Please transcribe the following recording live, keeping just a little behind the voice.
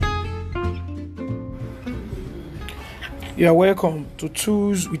You are welcome to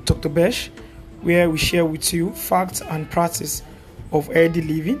Tools with Dr. Besh, where we share with you facts and practice of healthy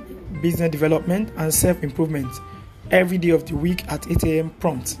living, business development, and self-improvement every day of the week at 8 a.m.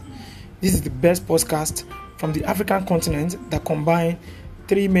 prompt. This is the best podcast from the African continent that combine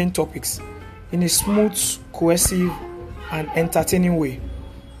three main topics in a smooth, cohesive, and entertaining way.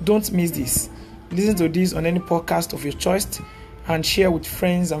 Don't miss this. Listen to this on any podcast of your choice and share with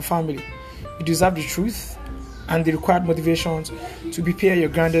friends and family. You deserve the truth and the required motivations to prepare your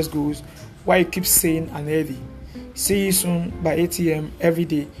grandest goals while you keep sane and healthy. See you soon by 8 a.m. every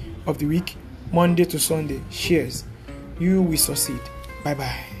day of the week, Monday to Sunday. Cheers. You will succeed.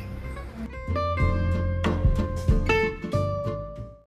 Bye-bye.